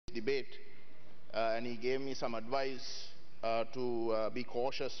debate, and he gave me some advice to be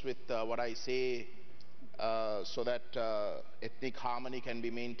cautious with what I say so that ethnic harmony can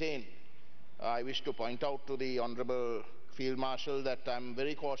be maintained. I wish to point out to the Honorable Field Marshal that I'm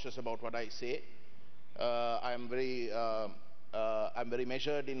very cautious about what I say. I'm very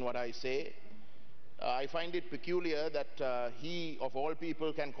measured in what I say. I find it peculiar that he, of all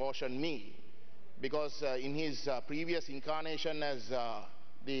people, can caution me, because in his previous incarnation as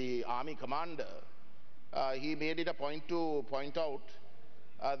the army commander, he made it a point to point out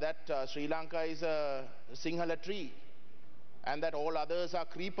that Sri Lanka is a Sinhala tree and that all others are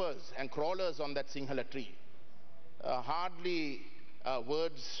creepers and crawlers on that Sinhala tree. Hardly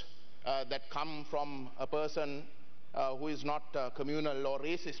words that come from a person who is not communal or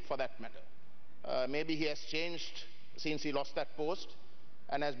racist for that matter. Maybe he has changed since he lost that post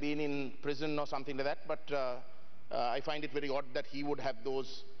and has been in prison or something like that, but I find it very odd that he would have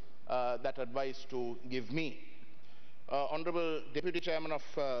that advice to give me. Honorable Deputy Chairman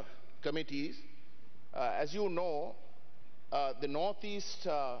of Committees, as you know, the Northeast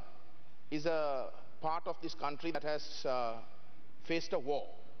is a part of this country that has faced a war.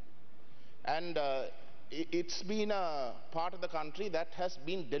 And it's been a part of the country that has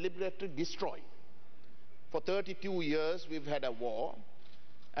been deliberately destroyed. For 32 years, we've had a war.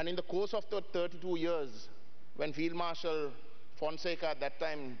 And in the course of the 32 years, when Field Marshal Fonseca, at that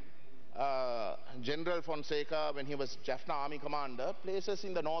time, General Fonseca, when he was Jaffna Army Commander, places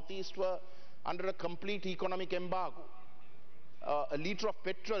in the Northeast were under a complete economic embargo. A litre of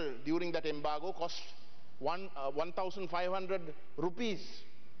petrol during that embargo cost 1,500 rupees.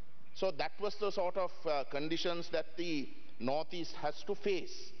 So that was the sort of conditions that the Northeast has to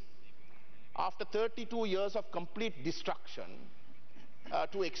face. After 32 years of complete destruction,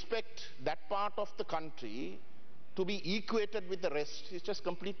 to expect that part of the country to be equated with the rest is just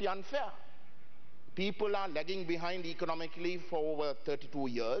completely unfair. People are lagging behind economically for over 32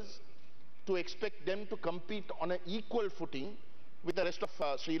 years. To expect them to compete on an equal footing with the rest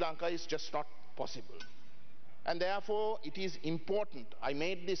of Sri Lanka is just not possible. And therefore, it is important. I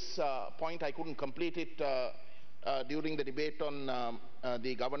made this point, I couldn't complete it during the debate on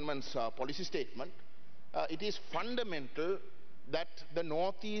the government's policy statement. It is fundamental that the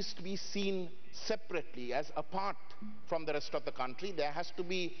Northeast be seen separately, as apart from the rest of the country. There has to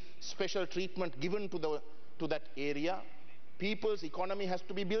be special treatment given to that area. People's economy has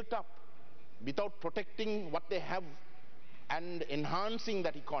to be built up. Without protecting what they have and enhancing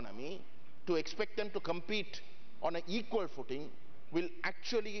that economy, to expect them to compete on an equal footing will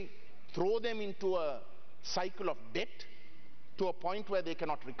actually throw them into a cycle of debt to a point where they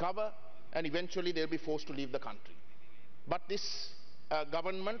cannot recover, and eventually they'll be forced to leave the country. But this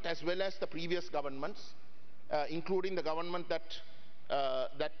government, as well as the previous governments, including the government that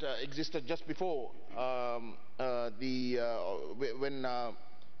existed just before when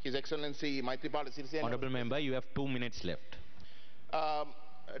His Excellency Maithripala Sirisena... Honourable Member, you have 2 minutes left.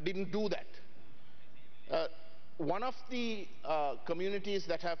 Didn't do that. One of the communities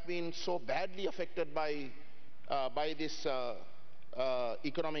that have been so badly affected by this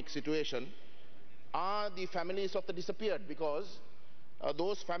economic situation are the families of the disappeared, because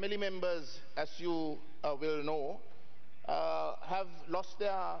those family members, as you will know, have lost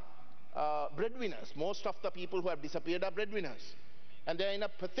their breadwinners. Most of the people who have disappeared are breadwinners. And they are in a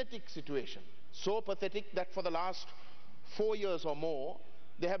pathetic situation. So pathetic that for the last 4 years or more,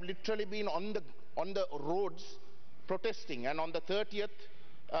 they have literally been on the roads protesting. And on the 30th,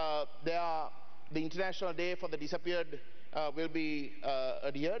 the International Day for the Disappeared will be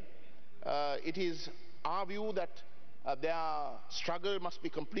adhered. It is our view that their struggle must be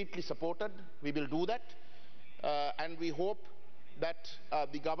completely supported. We will do that. And we hope that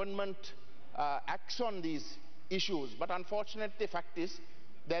the government acts on these issues. But unfortunately, the fact is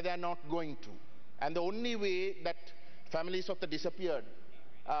that they are not going to. And the only way that families of the disappeared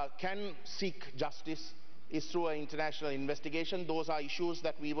can seek justice is through an international investigation. Those are issues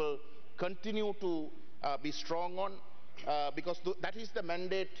that we will continue to be strong on, because that is the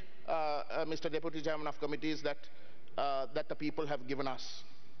mandate, Mr. Deputy Chairman of Committees, that the people have given us.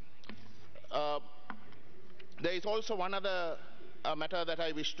 There is also one other matter that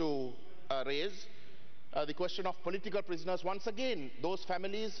I wish to raise, the question of political prisoners. Once again, those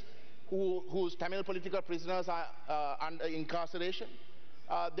families whose Tamil political prisoners are under incarceration,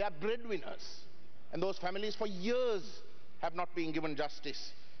 they are breadwinners. And those families for years have not been given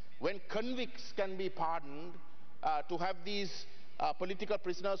justice. When convicts can be pardoned, to have these political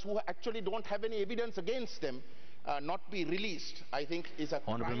prisoners who actually don't have any evidence against them not be released, I think is a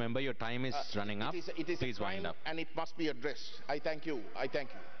crime. Honourable Member, your time is running up. It is Please a crime, wind up. And it must be addressed. I thank you. I thank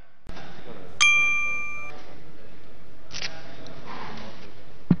you.